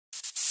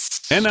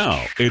And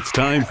now, it's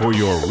time for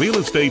your real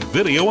estate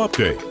video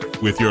update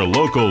with your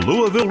local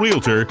Louisville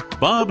realtor,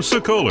 Bob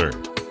Sokoler.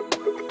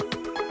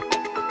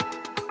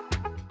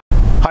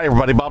 Hi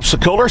everybody, Bob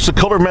Sokoler,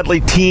 Sokoler Medley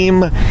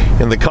team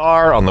in the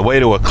car on the way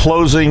to a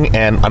closing,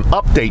 and an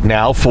update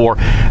now for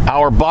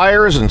our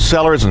buyers and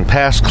sellers and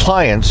past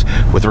clients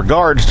with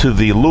regards to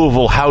the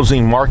Louisville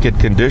housing market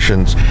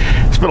conditions.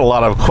 It's been a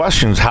lot of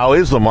questions. How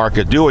is the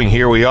market doing?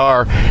 Here we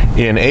are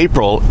in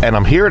April, and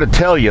I'm here to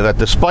tell you that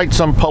despite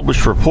some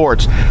published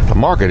reports, the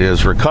market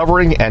is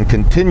recovering and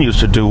continues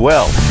to do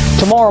well.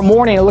 Tomorrow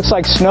morning, it looks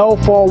like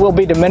snowfall will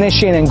be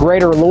diminishing in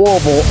greater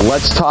Louisville.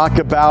 Let's talk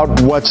about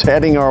what's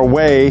heading our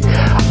way.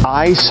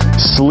 Ice,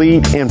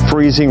 sleet, and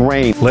freezing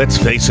rain. Let's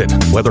face it,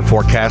 weather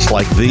forecasts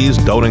like these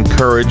don't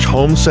encourage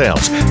home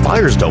sales.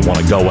 Buyers don't want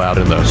to go out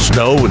in the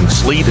snow and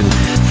sleet and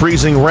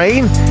freezing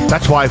rain.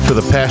 That's why for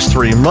the past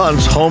 3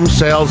 months, home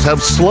sales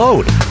have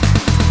slowed.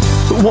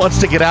 Who wants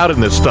to get out in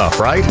this stuff,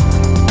 right?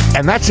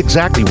 And that's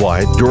exactly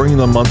why during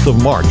the month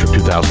of March of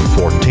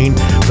 2014,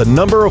 the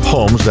number of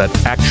homes that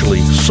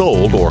actually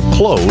sold or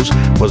closed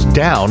was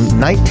down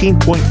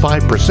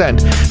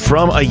 19.5%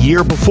 from a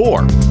year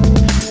before.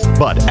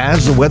 But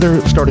as the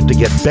weather started to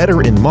get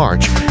better in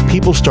March,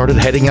 people started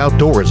heading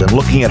outdoors and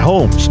looking at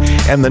homes.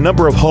 And the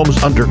number of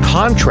homes under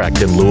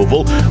contract in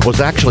Louisville was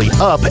actually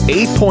up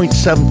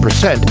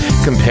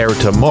 8.7% compared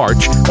to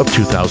March of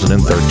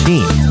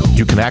 2013.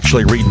 You can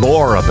actually read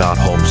more about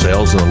home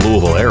sales in the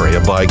Louisville area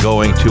by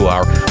going to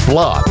our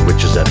blog,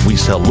 which is at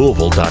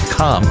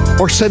WeSellLouisville.com,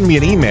 or send me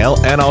an email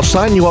and I'll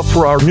sign you up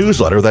for our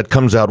newsletter that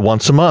comes out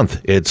once a month.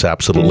 It's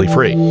absolutely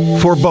free.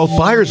 For both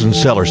buyers and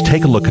sellers,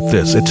 take a look at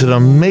this. It's an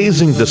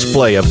amazing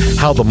display of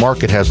how the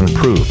market has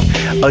improved.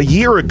 A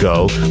year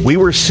ago, we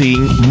were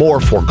seeing more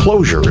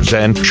foreclosures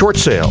and short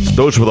sales.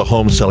 Those were the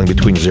homes selling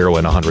between $0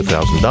 and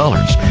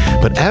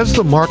 $100,000. But as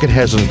the market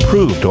has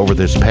improved over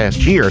this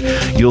past year,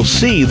 you'll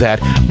see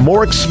that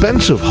more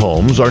expensive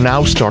homes are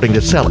now starting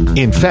to sell.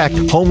 In fact,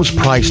 homes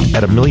priced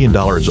at $1 million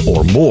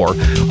or more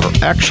are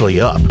actually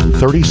up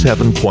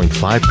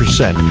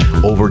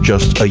 37.5% over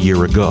just a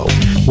year ago.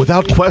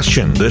 Without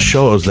question, this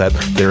shows that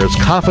there is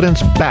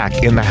confidence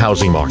back in the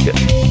housing market.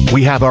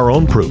 We have our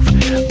own proof.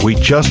 We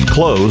just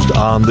closed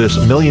on this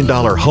 $1 million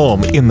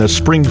home in the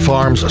Spring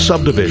Farms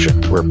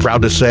subdivision. We're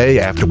proud to say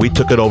after we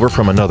took it over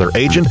from another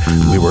agent,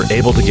 we were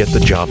able to get the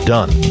job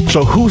done.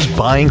 So who's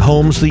buying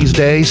homes these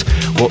days?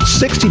 Well,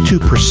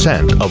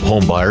 62% of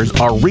home buyers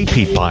are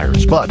repeat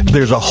buyers, but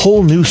there's a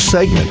whole new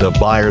segment of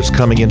buyers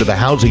coming into the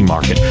housing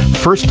market,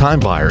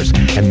 first-time buyers,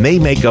 and they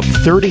make up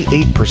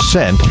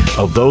 38%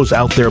 of those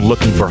out there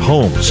looking for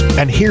homes.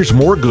 And here's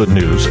more good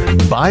news.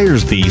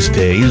 Buyers these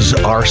days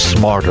are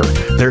smarter.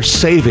 They're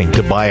saving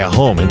to buy a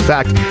home. In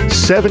fact,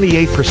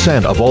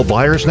 78% of all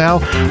buyers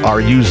now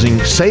are using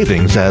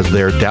savings as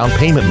their down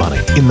payment money.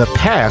 In the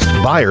past,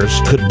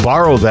 buyers could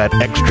borrow that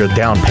extra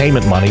down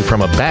payment money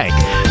from a bank,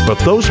 but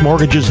those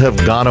mortgages have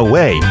gone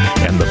away,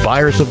 and the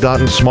buyers have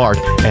gotten smart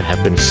and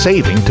have been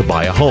saving to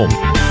buy a home.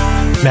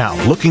 Now,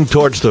 looking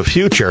towards the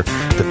future,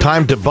 the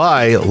time to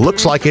buy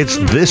looks like it's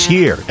this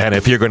year. And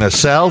if you're going to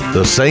sell,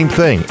 the same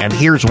thing. And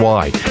here's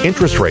why.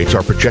 Interest rates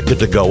are projected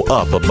to go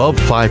up above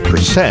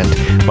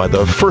 5% by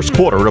the first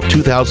quarter of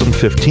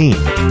 2015.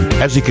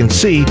 As you can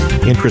see,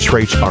 interest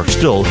rates are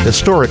still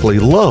historically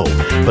low,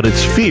 but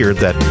it's feared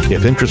that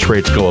if interest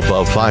rates go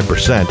above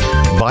 5%,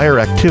 buyer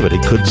activity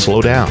could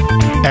slow down.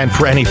 And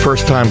for any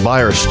first-time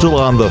buyer still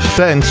on the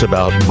fence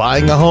about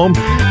buying a home,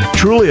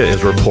 Trulia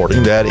is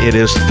reporting that it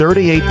is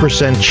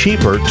 38%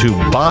 cheaper to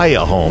buy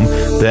a home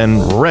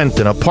than rent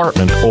an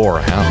apartment or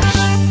a house.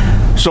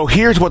 So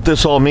here's what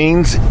this all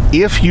means.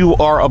 If you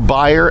are a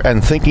buyer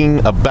and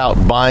thinking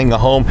about buying a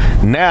home,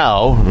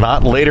 now,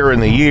 not later in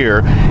the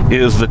year,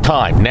 is the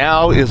time.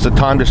 Now is the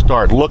time to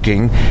start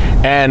looking.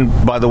 And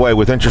by the way,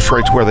 with interest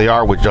rates where they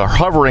are, which are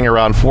hovering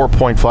around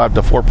 4.5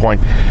 to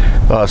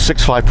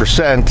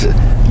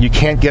 4.65%, you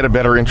can't get a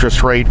better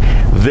interest rate.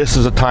 This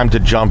is a time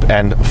to jump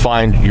and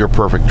find your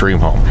perfect dream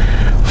home.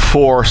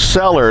 For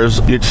sellers,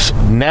 it's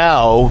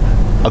now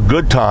a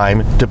good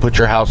time to put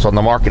your house on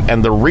the market.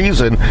 And the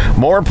reason,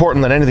 more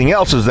important than anything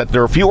else, is that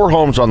there are fewer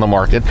homes on the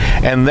market,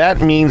 and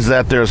that means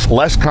that there's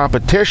less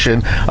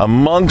competition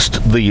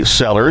amongst the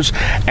sellers,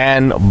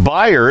 and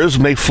buyers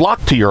may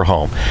flock to your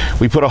home.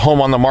 We put a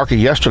home on the market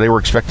yesterday. We're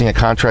expecting a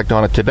contract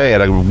on it today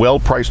at a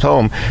well-priced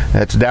home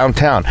that's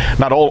downtown.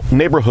 Not all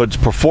neighborhoods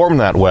perform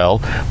that well,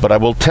 but I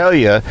will tell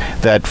you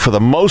that for the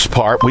most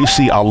part, we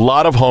see a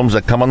lot of homes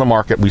that come on the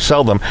market. We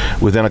sell them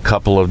within a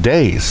couple of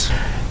days.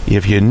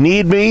 If you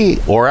need me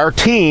or our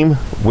team,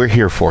 we're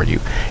here for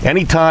you.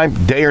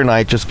 Anytime, day or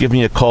night, just give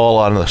me a call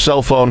on the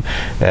cell phone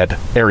at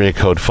area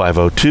code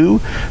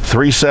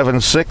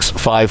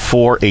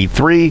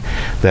 502-376-5483.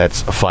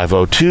 That's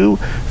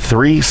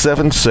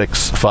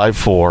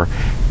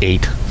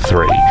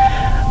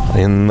 502-376-5483.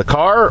 In the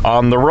car,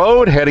 on the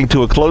road, heading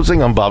to a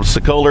closing, I'm Bob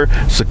Sokoler,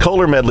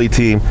 Sokoler Medley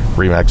Team,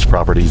 RE/MAX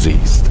Properties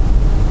East.